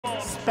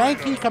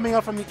Spanky coming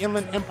up from the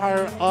Inland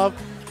Empire of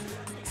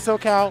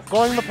SoCal,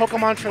 going the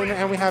Pokemon trainer,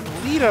 and we have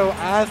Lito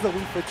as the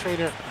Wii Fit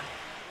trainer.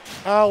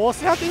 We'll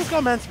see how things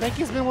go, man.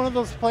 Spanky's been one of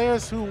those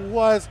players who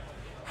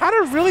had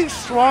a really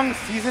strong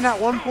season at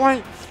one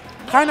point,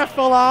 kind of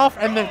fell off,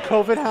 and then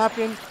COVID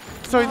happened,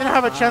 so he didn't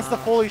have a chance to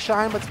fully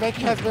shine. But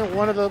Spanky has been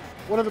one of the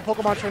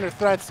Pokemon trainer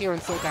threats here in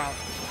SoCal.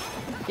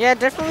 Yeah,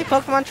 definitely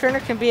Pokemon Trainer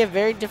can be a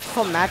very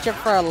difficult matchup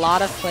for a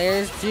lot of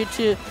players due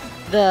to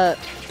the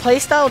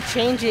playstyle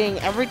changing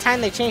every time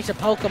they change the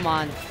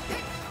Pokemon.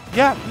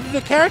 Yeah, the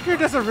character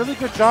does a really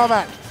good job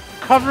at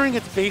covering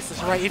its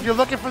bases, right? If you're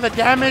looking for the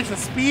damage, the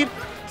speed,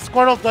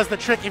 Squirtle does the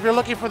trick. If you're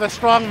looking for the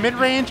strong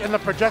mid-range and the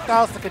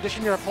projectiles to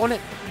condition your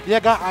opponent, you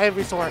got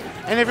Ivysaur.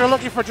 And if you're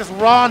looking for just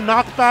raw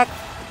knockback,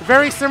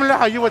 very similar to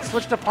how you would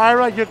switch to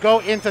Pyra, you go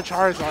into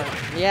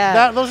Charizard.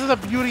 Yeah. Those are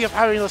the beauty of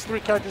having those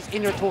 3 characters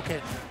in your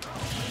toolkit.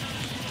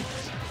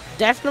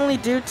 Definitely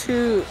due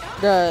to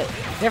the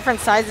different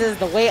sizes,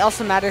 the weight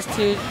also matters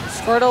too.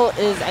 Squirtle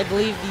is, I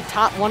believe,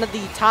 one of the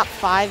top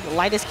 5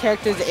 lightest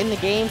characters in the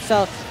game.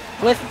 So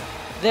with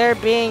there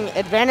being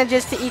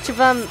advantages to each of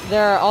them,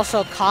 there are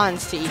also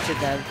cons to each of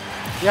them.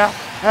 Yeah.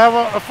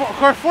 Well, of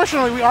course,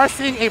 fortunately, we are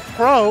seeing a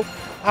pro.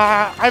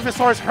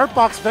 Ivysaur's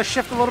Hurtbox does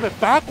shift a little bit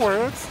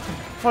backwards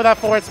for that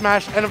forward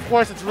smash. And of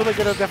course, it's really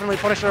going to definitely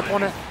punish your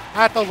opponent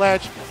at the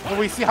ledge. And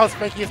we see how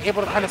Spanky is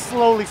able to kind of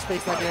slowly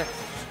space that here.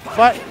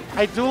 But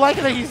I do like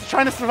that he's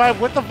trying to survive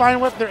with the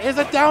Vine Whip. There is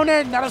a down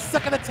air, not a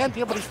second attempt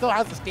here, but he still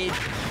has the stage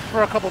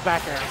for a couple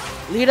back airs.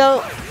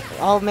 Lito,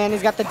 oh man,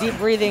 he's got the deep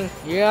breathing.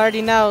 You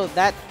already know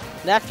that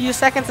few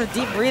seconds of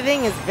deep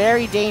breathing is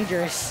very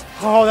dangerous.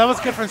 Oh, that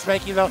was good from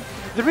Spanky, though.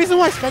 The reason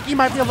why Spanky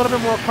might be a little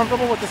bit more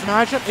comfortable with this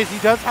matchup is he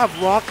does have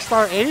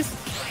Rockstar Ace,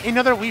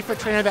 another Wii Fit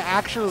trainer that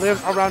actually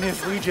lives around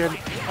his region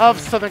of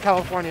Southern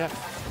California,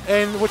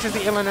 which is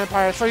the Inland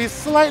Empire. So he's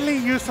slightly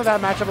used to that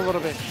matchup a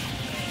little bit.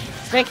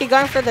 Spanky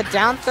going for the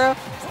down throw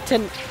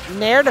to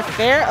nair to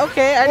fair.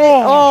 Okay,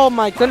 oh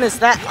my goodness,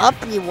 that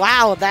uppy,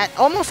 wow, that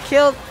almost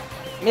killed.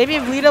 Maybe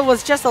if Lito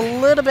was just a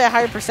little bit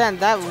higher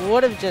percent, that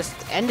would have just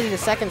ended the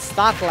second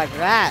stock like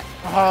that.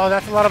 Oh,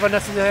 that's a lot of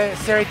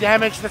unnecessary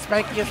damage that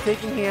Spanky is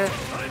taking here.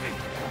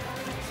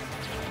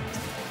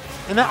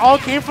 And that all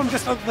came from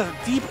just the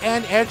deep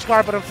end edge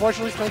guard, but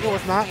unfortunately Spanky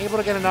was not able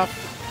to get enough.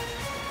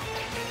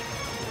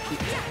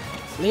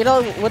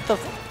 Lito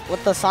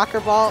with the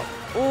soccer ball.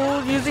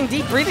 Ooh, using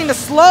deep breathing to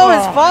slow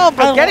his fall,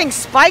 but getting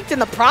spiked in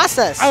the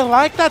process. I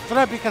like that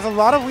threat because a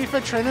lot of Wii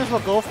Fit trainers will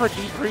go for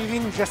deep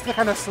breathing just to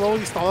kind of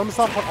slowly stall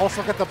himself, but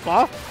also get the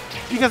buff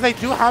because they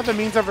do have the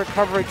means of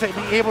recovery to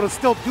be able to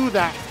still do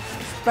that.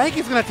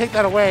 Spanky's going to take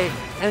that away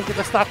and get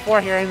the stock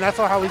 4 here, and that's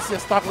how we see a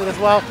stock lead as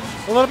well.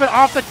 A little bit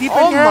off the deep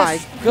end here. Oh my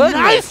goodness.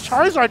 Nice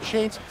Charizard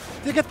change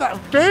to get that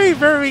very,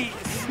 very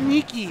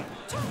sneaky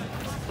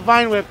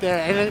Vine Whip there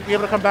and then be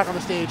able to come back on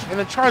the stage. And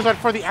then Charizard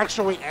for the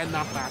extra weight and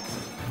knockback.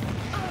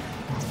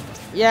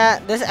 Yeah,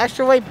 this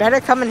extra weight better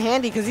come in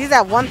handy because he's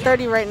at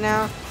 130 right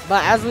now.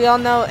 But as we all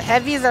know,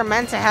 heavies are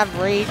meant to have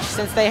rage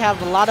since they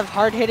have a lot of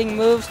hard-hitting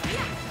moves,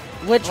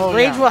 which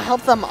rage will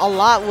help them a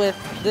lot with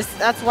this.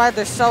 That's why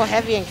they're so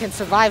heavy and can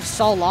survive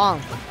so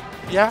long.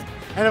 Yeah,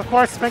 and of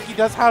course, Spanky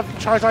does have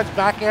Charizard's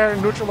back air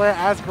and neutral air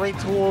as great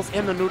tools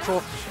in the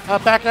neutral.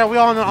 Back air, we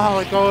all know how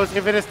it goes.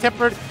 If it is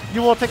tempered,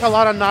 you will take a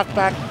lot of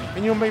knockback,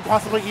 and you may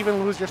possibly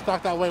even lose your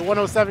stock that way.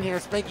 107 here,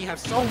 Spanky has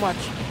so much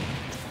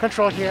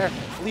control here.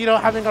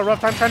 Lito having a rough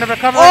time trying to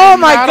recover. Oh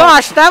my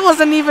gosh, that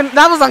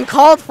was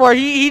uncalled for.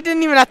 He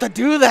didn't even have to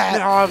do that.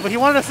 No, but he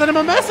wanted to send him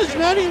a message,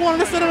 man. He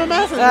wanted to send him a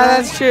message.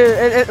 That's true.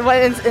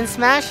 In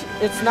Smash,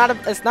 it's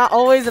not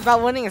always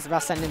about winning. It's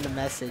about sending the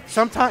message.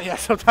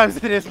 Sometimes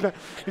it is. But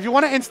if you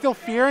want to instill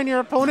fear in your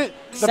opponent,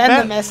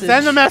 send the message.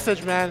 Send the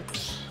message, man.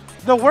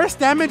 The worst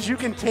damage you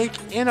can take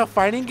in a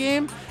fighting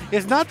game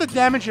is not the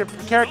damage your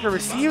character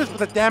receives, but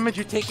the damage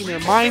you take in your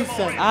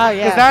mindset. Ah,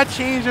 yeah. Because that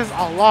changes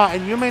a lot,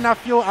 and you may not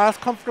feel as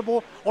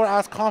comfortable or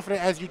as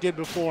confident as you did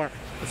before,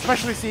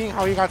 especially seeing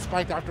how you got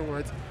spiked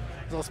afterwards.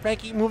 So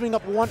Spanky moving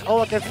up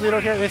 1-0 against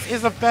Lito here. This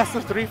is a best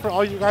of 3 for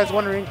all you guys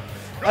wondering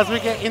as we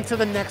get into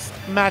the next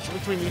match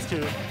between these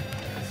two.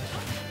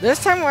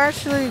 This time we're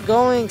actually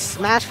going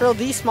Smashville,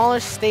 the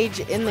smallest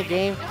stage in the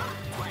game.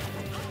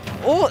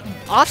 Oh,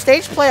 off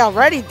stage play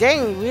already.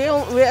 Dang, we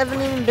haven't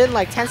even been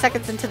like 10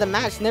 seconds into the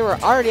match and they were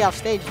already off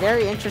stage.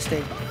 Very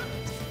interesting.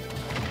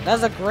 That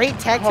was a great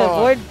tech to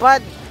avoid,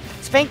 but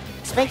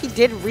Spanky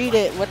did read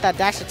it with that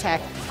dash attack.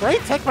 Great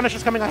tech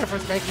punishes coming out here from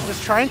Spanky,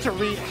 just trying to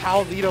read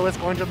how Lito is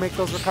going to make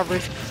those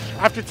recoveries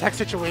after tech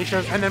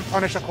situations and then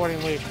punish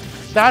accordingly.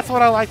 That's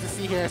what I like to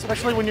see here,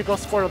 especially when you go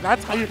Squirtle.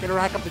 That's how you can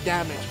rack up the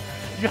damage.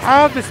 You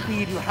have the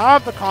speed, you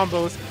have the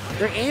combos,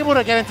 you're able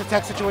to get into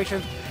tech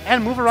situations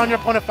and move around your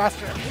opponent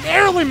faster,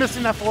 narrowly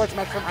missing that forward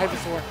smash from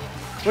Ivysaur.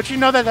 But you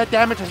know that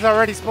damage has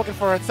already spoken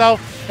for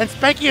itself, and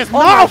Spanky is oh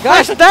my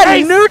gosh,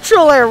 that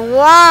neutral air,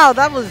 wow,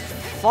 that was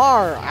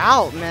far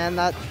out,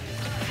 man.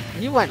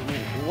 He went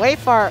way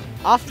far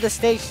off the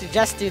stage to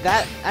just do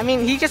that. I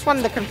mean, he just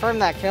wanted to confirm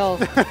that kill.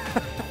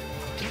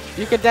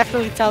 You could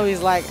definitely tell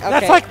he's like,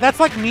 okay. That's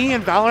like me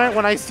in Valorant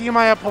when I see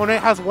my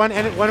opponent has one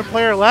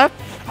player left.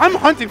 I'm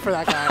hunting for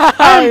that guy.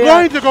 I'm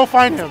going to go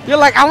find him. You're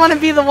like, I want to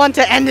be the one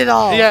to end it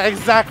all. Yeah,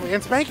 exactly.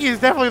 And Spanky is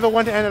definitely the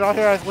one to end it all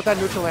here with that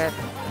neutral air.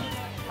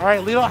 All right,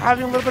 Lito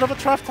having a little bit of a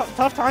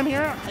tough time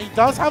here. He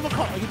does have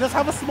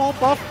a small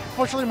buff,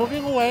 unfortunately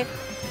moving away.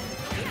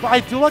 But I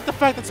do like the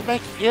fact that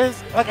Spanky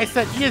is, like I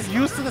said, he is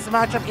used to this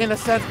matchup in a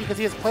sense because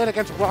he has played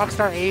against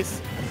Rockstar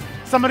Ace,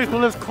 somebody who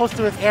lives close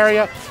to his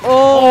area.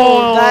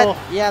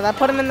 That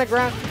put him in the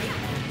ground.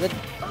 Put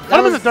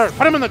him in the dirt.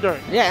 Put him in the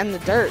dirt. Yeah, in the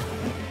dirt.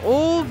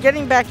 Oh,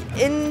 getting back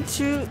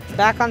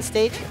on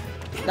stage.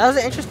 That was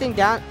an interesting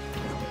down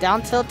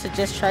tilt to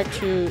just try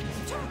to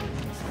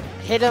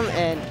hit him,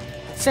 and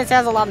since he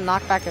has a lot of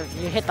knockback, if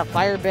you hit the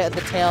fire bit of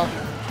the tail,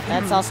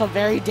 that's also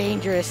very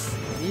dangerous.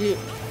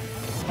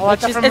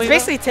 It's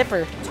basically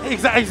tipper.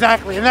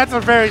 Exactly, and that's a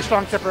very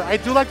strong tipper. I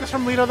do like this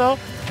from Lito though.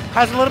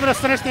 Has a little bit of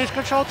center stage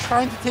control,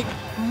 trying to take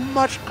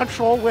much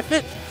control with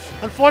it.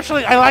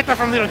 Unfortunately, I like that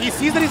from Lito. He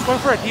sees that he's going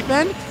for a deep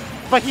end,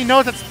 but he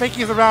knows that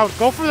Spanky is around.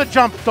 Go for the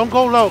jump, don't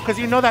go low, because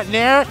you know that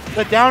nair,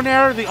 the down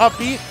air, the up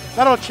B,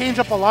 that'll change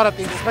up a lot of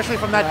things, especially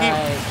from that deep.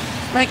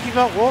 Spanky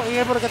though will be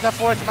able to get that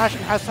forward smash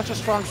and has such a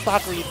strong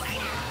stock lead.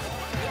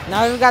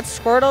 Now we've got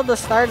Squirtle to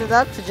start it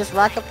up to just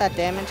rack up that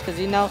damage, because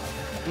you know,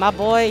 my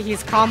boy,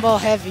 he's combo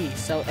heavy,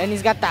 and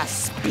he's got that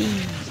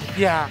speed.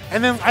 Yeah,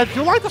 and then I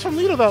do like this from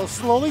Lito though,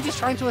 slowly just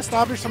trying to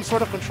establish some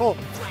sort of control.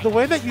 The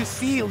way that you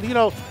see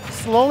Lito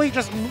slowly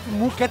just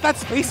get that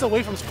space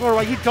away from Squirtle,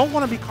 right? You don't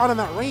want to be caught in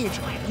that range.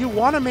 You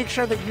want to make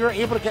sure that you're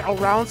able to get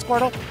around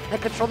Squirtle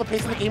and control the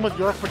pace of the game with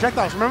your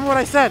projectiles. Remember what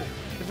I said,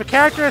 if a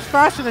character is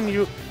faster than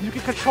you, you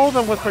can control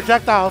them with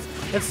projectiles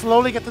and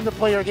slowly get them to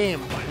play your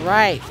game.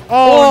 Right.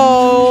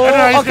 Oh,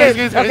 no, okay,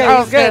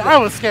 I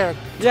was scared.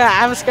 Yeah,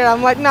 I was scared.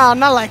 I'm like, no,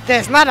 not like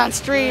this, not on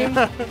stream.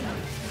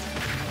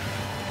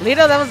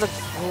 Lito, that was a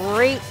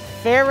great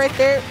fair right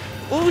there.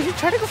 Ooh, he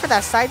tried to go for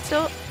that side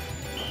tilt,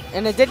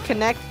 and it did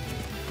connect.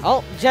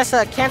 Oh, just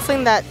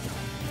canceling that.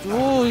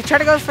 Ooh, he tried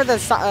to go for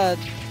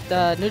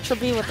the neutral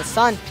B with the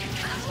sun.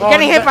 We're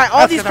getting hit by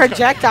all these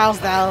projectiles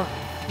now.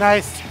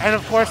 Nice, and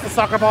of course the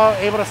soccer ball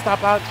able to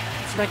stop out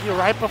Spanky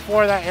right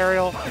before that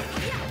aerial.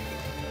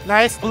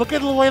 Nice. Look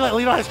at the way that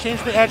Lito has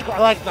changed the edge. I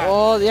like that.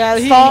 Oh, yeah.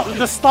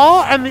 The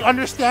stall and the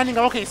understanding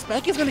of, okay,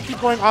 Spanky's going to keep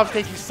going off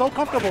stage. He's so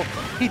comfortable.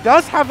 He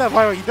does have that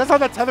viral. He does have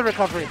that tether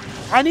recovery.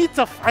 I need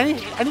to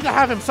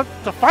have him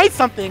to fight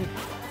something.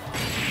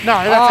 No,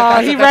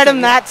 he read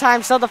him that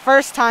time. So the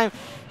first time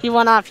he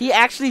went off, he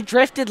actually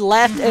drifted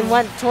left and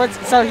went towards.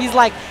 So he's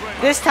like,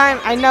 this time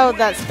I know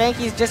that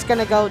Spanky's just going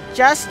to go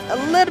just a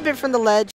little bit from the ledge.